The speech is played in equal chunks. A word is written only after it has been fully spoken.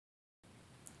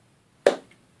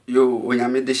Yo, when I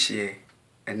made the share,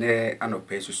 and there are no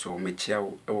pesos so much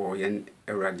or yen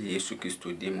eradi Yesu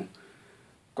Christo demo.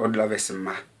 God love us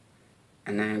ma,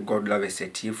 and then God love us a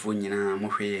tearful yina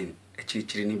mohain, a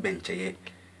chichirini bench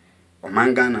or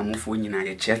mangan a mufuna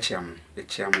a churcham, the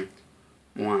cham,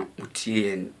 more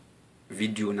mutie and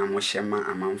video na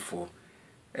moshema a man for.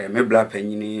 Me bla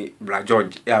penny, bla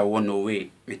George, ya won away,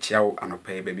 me chow and a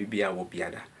pay baby beer will be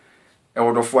other. A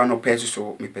word of 1 pesos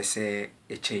so me per se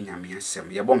a chain yammy and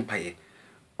some ya bompaye.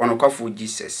 On a coffee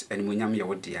Jesus and Munyam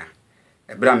ya dear.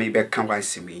 A bra may be can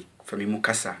wise me, for me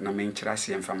mukasa na main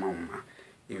trassi and famama.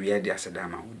 If we had the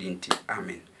asadama, wouldn't it?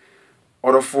 Amen.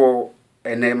 Or for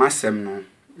a name no,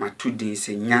 my 2 days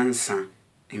say nyansa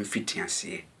and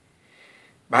fitiancy.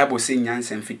 Bible say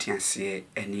nyansa and fitiancy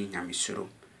any yamisuro.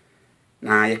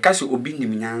 Na ye kasi obi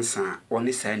nim nyansa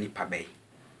woni sa ni pabai.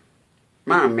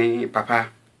 Maame papa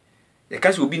ye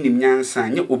kasi obi nim nyansa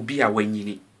nye obi a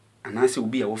wanyini anase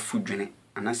obi a wafudwene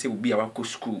anase obi a wako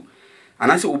school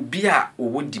anase obi a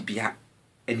owodibia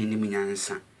eni nim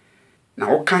nyansa. Na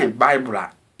wo kan Bible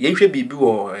a ye hwe bibi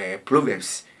wo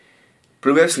Proverbs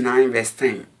 9 verse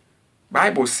 10.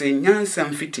 Bible say nyansa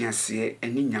mfitiase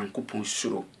eni Nyankopon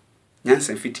suro.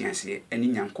 Nyansa mfitiase eni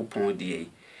Nyankopon de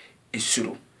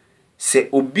esuro. Se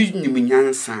obi nim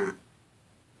nyansa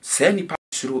se nipa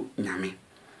suro nyame.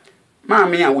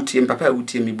 Maame a wotie papa a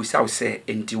wotie me busa wo se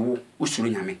enti wo usuro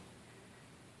nyame.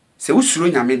 Se usuro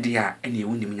nyame dia ene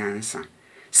ewu nim nyansa.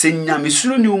 Se nyame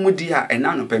suro ni umu dia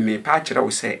ena no pe me pa kire wo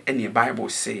se ene Bible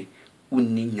say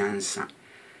unni nyansa.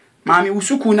 Maame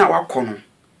usuku na wakono.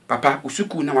 Papa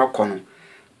usuku na wakono.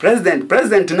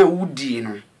 President na wudie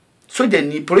no. Soja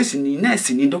ni, police ni,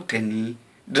 nurse ni, doctor ni,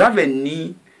 driver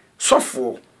ni,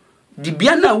 sofo.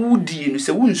 Dibia na wudie no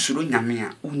se wunsuro nyame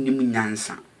a unnim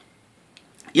nyansa.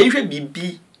 Yenhwe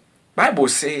bibi Bible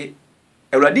say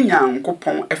Awurade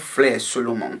Nyankopɔn efrɛ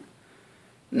Solomon.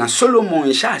 Na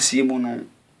Solomon hya asie mu no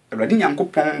Awurade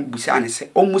Nyankopɔn busa ne se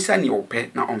omusa ne opɛ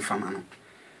na omfama no.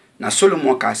 Na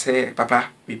Solomon ka se papa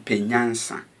me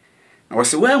penyansa. Na wo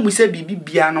se wa musa bibi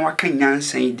bia na waka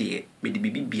nyansa yi de me de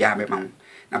bibi bia be ma wo.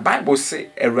 Na Bible say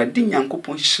Awurade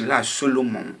Nyankopɔn hyira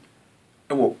Solomon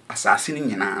ewo asase ni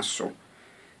nyina so.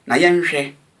 Na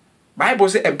yenhwe Bible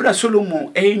say ebra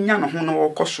Solomon enya no ho na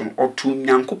wokoso otu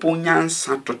Nyankopɔn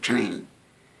nyansa to twen.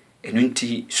 Enu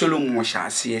nti Solomon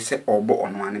hyase se obo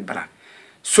ono ane bra.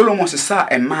 Solomon se sa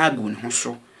emagu ne ho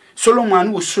so. Solomon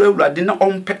anu osuro Awurade na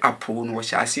ompe apo no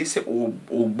hyase se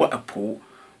obo apo.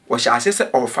 Wo hyase se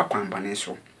ofa kwambane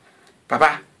so.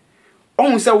 Papa,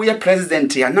 on se wo ye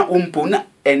president ya na ompo na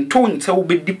ento nte wo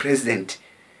be di president.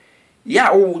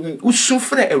 Ya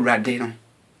usufre Awurade no.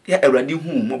 Ya Awurade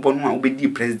hu mobo no a wo be di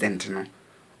president no.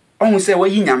 On se wo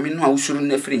yi nyame no a usuru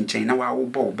na firi nchen na wa wo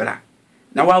bo bra.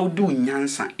 Na wa du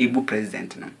nyansa ebu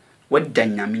president no. Wada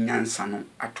nyame nyansa no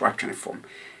ato atwene fom.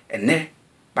 Ene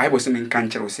Bible se men kan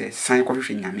kire wo se san ko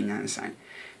hwehwe nyame nyansa.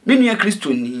 Menua Kristo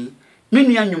ni,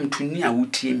 menua nwomtuni a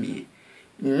wotie mi.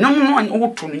 Nyom no an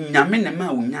woto no nyame na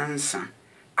ma wo nyansa.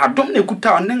 Adom na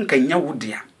kuta on nka nya wo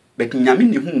dia. But nyame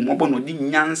ne hu mobo no di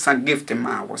nyansa gift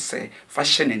ma wo se fa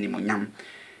hye na nimonyam.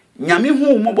 Nyame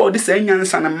hu mobo de se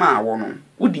nyansa na ma wo no.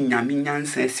 Wo di nyame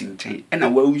nyansa asinten e na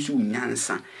wa wusu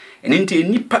nyansa. Enti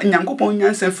enipa Nyankopɔn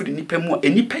nyansa firi nipa mu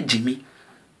enipa jimi.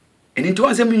 Enti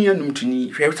won se menua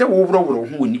numtuni hwe se wo woro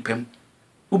ho onipa mu.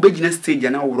 Wo begina stage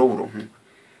na wo woro ho.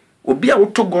 Obi a wo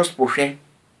to gospel hwe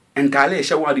entale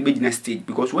ehye wo ade begina stage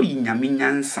because wo yi nyame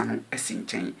nyansa no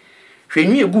asinten. Hwe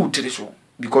nwie gu tire so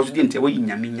because di enti wo yi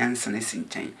nyame nyansa na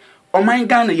asinten. Oman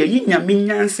Ghana ye yi nyame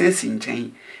nyansa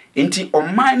asinten. Enti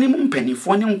oman ni mu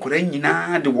mpanifo ne nkora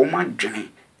nyina de wo ma dwene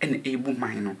ene ebu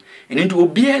man no. Enti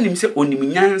obi anim se onim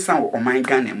nyansa wo oman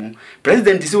Ghana mu.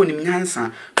 President se onim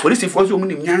nyansa, police force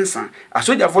onim nyansa,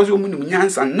 asoja force onim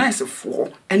nyansa, nurse fo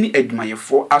ene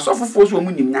adwumayefo, asofo force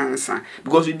onim nyansa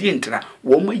because di entra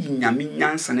wo ma yi nyame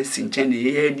nyansa na sinchen ne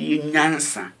ye di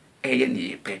nyansa eye ne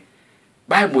yepe.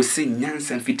 Bible say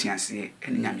nyansa mfitiase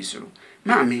ene nyame soro.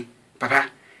 Maame, papa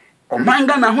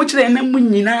omanga na ho kire na mu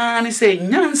nyina ne se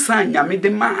nyansa nyame de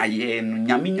maaye no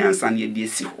nyame nyansa ne de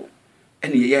esi ho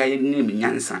ene ye ne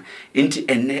nyansa enti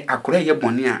ene akora ye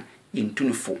bone a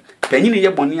yentunufo panyine ye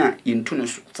bone a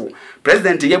yentunufo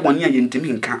president ye bone a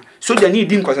yentimi nka soja ni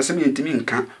di nkwasasem yentimi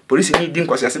nka police ni di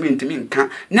nkwasasem yentimi nka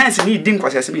nurse ni di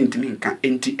nkwasasem yentimi nka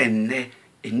enti ene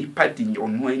enipa di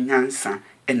ono nyansa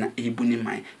ena ebu ni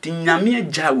man ti nyame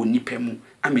agya wo nipa mu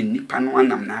ame nipa no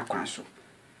anam na akwan so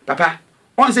papa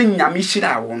on se nyame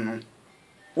hira wo no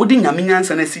wo di nyame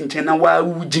nyansa na sinche na wa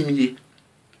wujimie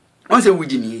on se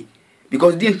wujimie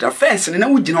because the interface na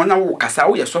wugina na wo kasa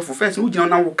wo yesofo first wugina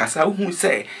na wo kasa hu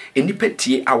say enipa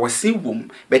tie awose wom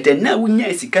but na wunya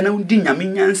esika na wudi nyame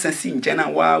nyansa si nche na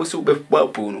wa so be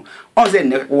papo no onze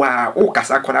ne wa wo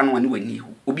kasa kora no ne wani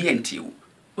hu obi enti hu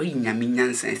wo nyame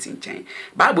nyansa si nche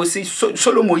bible say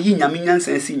Solomon yi nyame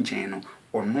nyansa si nche no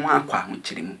ono akwa ho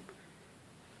kire mu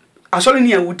asori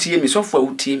ne awutie mi sofo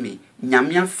awutie mi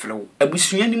nyame aflew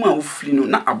abusua ni mu a wofiri no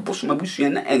na abosom abusua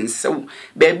na ensew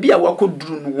ba bia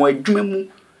wakoduru no wo adwuma mu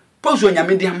poso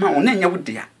nyame de ama wo na nya wo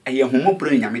de a eye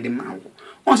homobro nyame de ma wo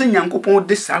onse nyankopon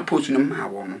de sa poso no ma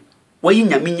wo no wayi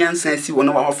nyame nyansa si wo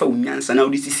na wa hofa wo nyansa na wo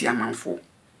de sisi amanfo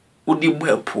wo de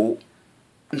boapo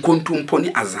nkontompo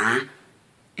ni azan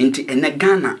enti ene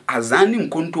Ghana azan ni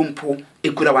nkontompo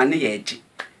ekura wa ne yeje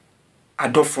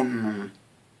adofo no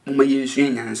muma yensu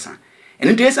nyansa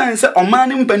ene de sanse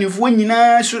omane mpanifo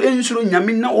nyina ensuro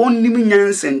nyame na onnim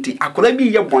nyansa nti akora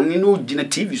bi ye bone na ogina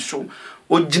TV so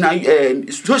ogina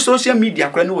social media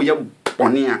akora na oye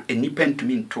bone a enipa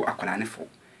ntumi nto akora ne fo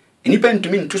enipa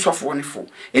ntumi nto sofo ne fo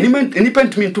enipa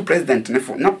ntumi nto president ne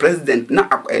fo na president na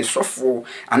sofo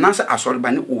anasa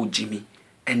asorba ne ogimi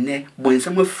ene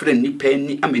bonsam afre nipa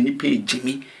ni ama nipa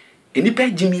ejimi enipa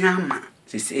ejimi ama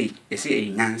sese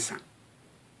nyansa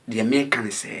the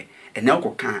American say and now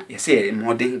can you say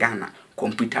modern Ghana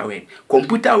computer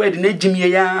word na jimie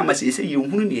ya ma say you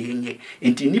hunu ne yenye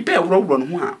enti nipa ewro no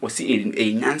ho a o say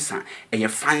e nyansa e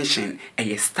function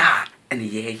e star ene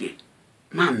yeye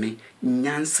mame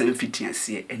nyansa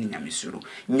mfitiase ene nyamesuro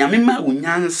nyame ma wo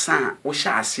nyansa wo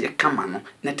hya ase kama no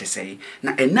na tesei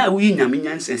na ena wo nyame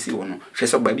nyansa si wo no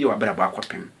hwese ba bi wa bra ba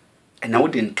akopem ena wo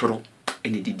de ntoro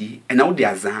ene didi ena wo de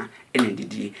azan ene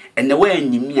didi ene wa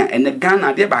anyimia ene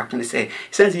Ghana de ba kon se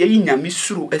sense ye nyame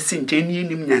suru asinche ni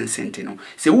enim nyansente no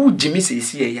se wo jimi se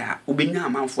sie ya obenya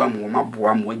amanfo am wo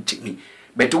maboa mo jimi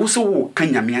but wo so wo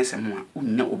kan nyame asem a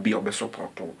unna obi obe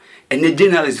support ene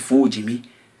journalist fo jimi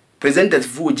presenters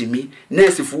fo jimi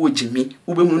nurse fo jimi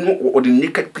ubemu no o de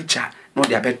naked picture no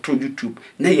de abeto YouTube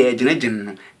na ye genegen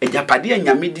no ejapade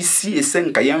anyame de sie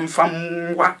senka yemfa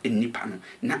mwa enipa no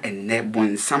na enne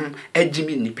bonsam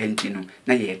agimi nipenti no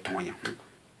na ye ton ye ho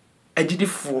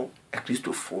agidifo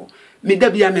Kristofo me da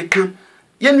bia meka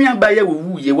ye nua ba ye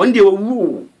wo ye won de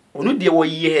wo ono de wo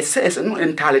ye ses no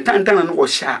entale tantan no wo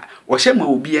hye ma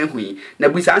obi ahui na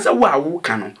bisa ansa wo awo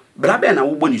ka no bra be na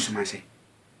wo boni sumase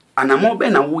anamo be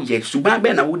na wo ye suban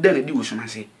be na wo da na di wo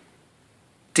sumase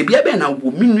tebia be na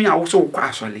wo minu a wo so kwa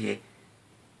asole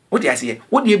wo de ase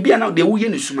wo de bia na de wo ye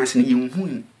ne sumase ne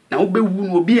yenhu na wo be wu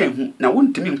no obi ehu na wo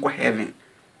ntimi nkɔ heaven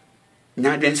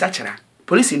nya den sachera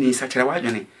police ni sachera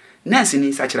wadwene nurse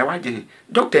ni sachera wadwene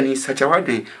doctor ni sachera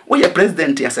wadwene wo ye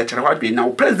president ya sachera wadwene na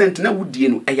wo president na wo die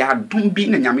no ya adom bi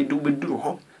na nyame do beduru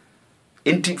ho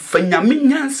enti fa nyame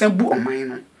nyansa bu oman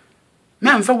no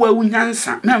memfa wa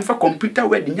nyansa memfa computer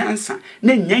word nyansa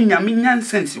na nyame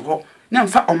nyansa nsi ho na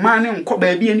mfa omane nkɔ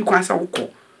ba bia ni kwansa wokɔ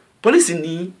police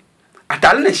ni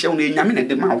atale na hye wo nyame na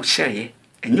de ma wo hyeye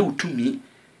enye utumi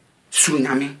suru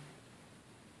nyame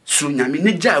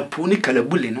ne japo ni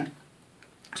kalabule no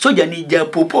soja ni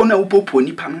japo po na upopo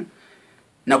ni pa no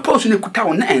na poso ne kuta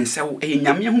wo na ensew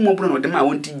nyame ho mobro no de ma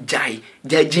wo nti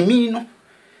jajimi no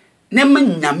ne ma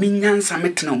nyame nyansa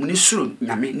metena mu ne suru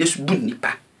nyame ne su bu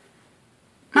nipa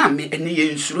mame ene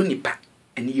ye nsuru nipa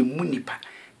ene ye mu nipa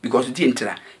because di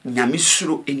entira nyame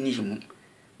suru eni mu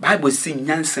bible say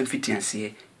nyansa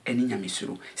mfitiase eni nyame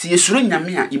suru si ye suru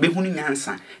nyame a ibehunu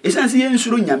nyansa esanse ye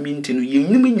nsuru nyame ntino ye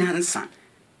nyum nyansa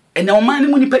ene oman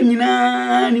mu nipa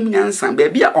nyina ni nyansa ba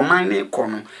bia oman ne kɔ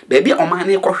no ba bia oman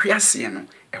ne kɔ hwease no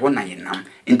eho na yenam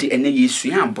enti ene yesu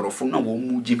ya aborofo na wo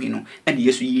mu jimi no ene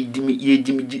yesu ye jimi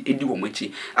edi wo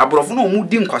machi aborofo na wo mu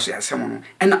di nkwaso asem no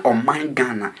ena oman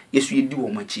Ghana yesu ye di wo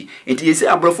machi enti yesi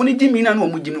aborofo ne jimi na wo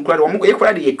mu jimi kura wo mu ye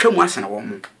kura de ye twam asana wo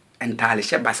mu entale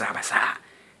hye basa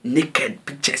naked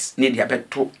pictures ne dia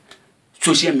beto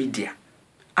social media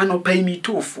anopai mi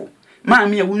tofo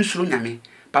maami ya wunsuro nyame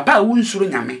papa wunsuro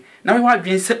nyame na we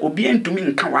wadwen se obi entumi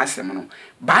nka wasem no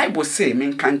bible say me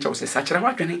nka ncha wo se sachira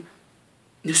wadwene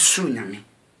ne suru nyame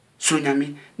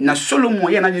na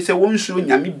Solomon ye na je se wunsuro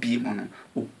nyame bi mo no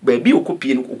ba bi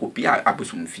okopie no okopie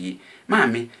abosomfie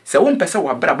maami se wo mpese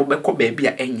wa bra bo bekɔ ba bi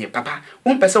a enye papa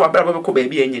wo mpese wa bra bo bekɔ ba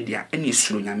bi a enye dia ene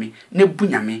suru nyame ne bu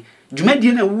nyame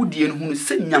dwumadie na wudie no hunu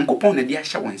se nyankopɔn na de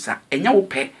ahya wonsa enya wo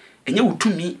pɛ enya wo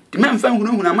tumi de memfa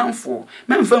hunu amanfo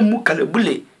memfa mu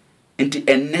kalabule enti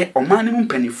enne omane mu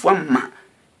mpanifo amma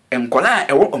enkola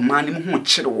ewo omane mu ho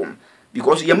kyere wo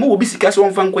because yɛma wɔ bi sika sɛ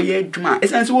wɔmfa nkɔ yɛ adwuma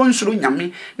ɛsiane sɛ wɔnsuro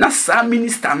nyame na saa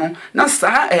minister no na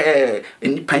saa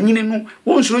nipanyini no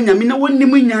wɔnsuro nyame na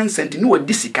wɔnnim nyansa nti ne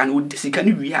wɔdi sika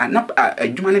no wie a na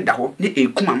adwuma no da hɔ ne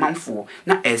ɛkum amanfoɔ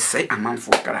na ɛsɛe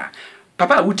amanfoɔ kra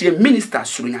papa a wotie minister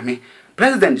suro nyame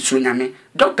president suro nyame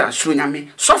doctor suro nyame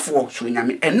sɔfoɔ suro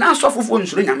nyame ɛna sɔfofoɔ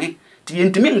nsuro nyame nti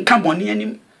yɛntumi nka bɔne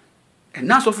anim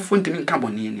ɛna sɔfofoɔ ntumi nka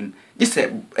bɔne anim gye sɛ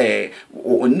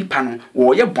onipa no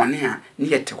wɔyɛ bɔne a ne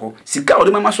yɛte hɔ sika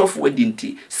wɔde mama sɔfoɔ adi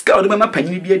nti sika wɔde mama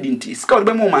panyini bi adi nti sika wɔde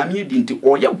mama maame adi nti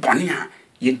wɔyɛ bɔne a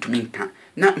yɛntumi nka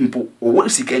na mpo wɔwɔ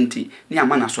sika nti ne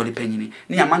ama na sɔre panyini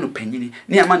ne ama no panyini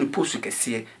ne ama no post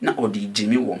kɛseɛ na ɔde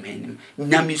gyimi wɔ manim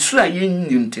nyamesu a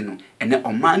yɛnnim nti no ɛnɛ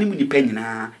ɔman no mu nipa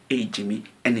nyinaa ɛgyimi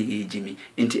ɛna yɛgyimi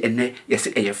nti ɛnɛ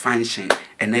yɛsɛ ɛyɛ function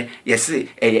ɛnɛ yɛsɛ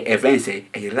ɛyɛ events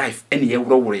ɛyɛ life ɛna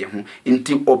yɛworɔworɔ yɛ ho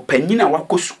nti ɔpanyini a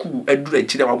wakɔ school aduru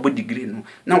akyire a wabɔ degree no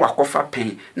na wakɔfa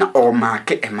pɛn na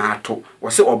ɔmaake ɛmaato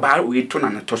wɔsɛ ɔbaa wei to na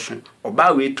ne to so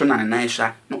ɔbaa wei to na ne nan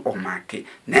hwa na ɔmaake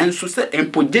nanso sɛ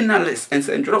empo journalist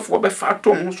nsɛntwerɛfoɔ bɛfa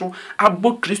ato mo so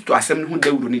abɔ Kristo asɛm no ho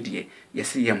dawuro ne deɛ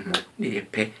yɛsɛ yɛmmɔ na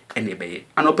yɛpɛ ɛna ɛbɛyɛ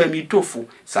anɔpa mi tofo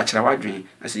sakyera wadwen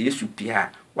na sɛ Yesu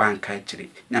pia wanka akyire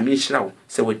nyame nhyira wo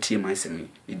sɛ watie ma asɛm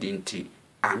yi nti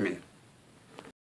amen.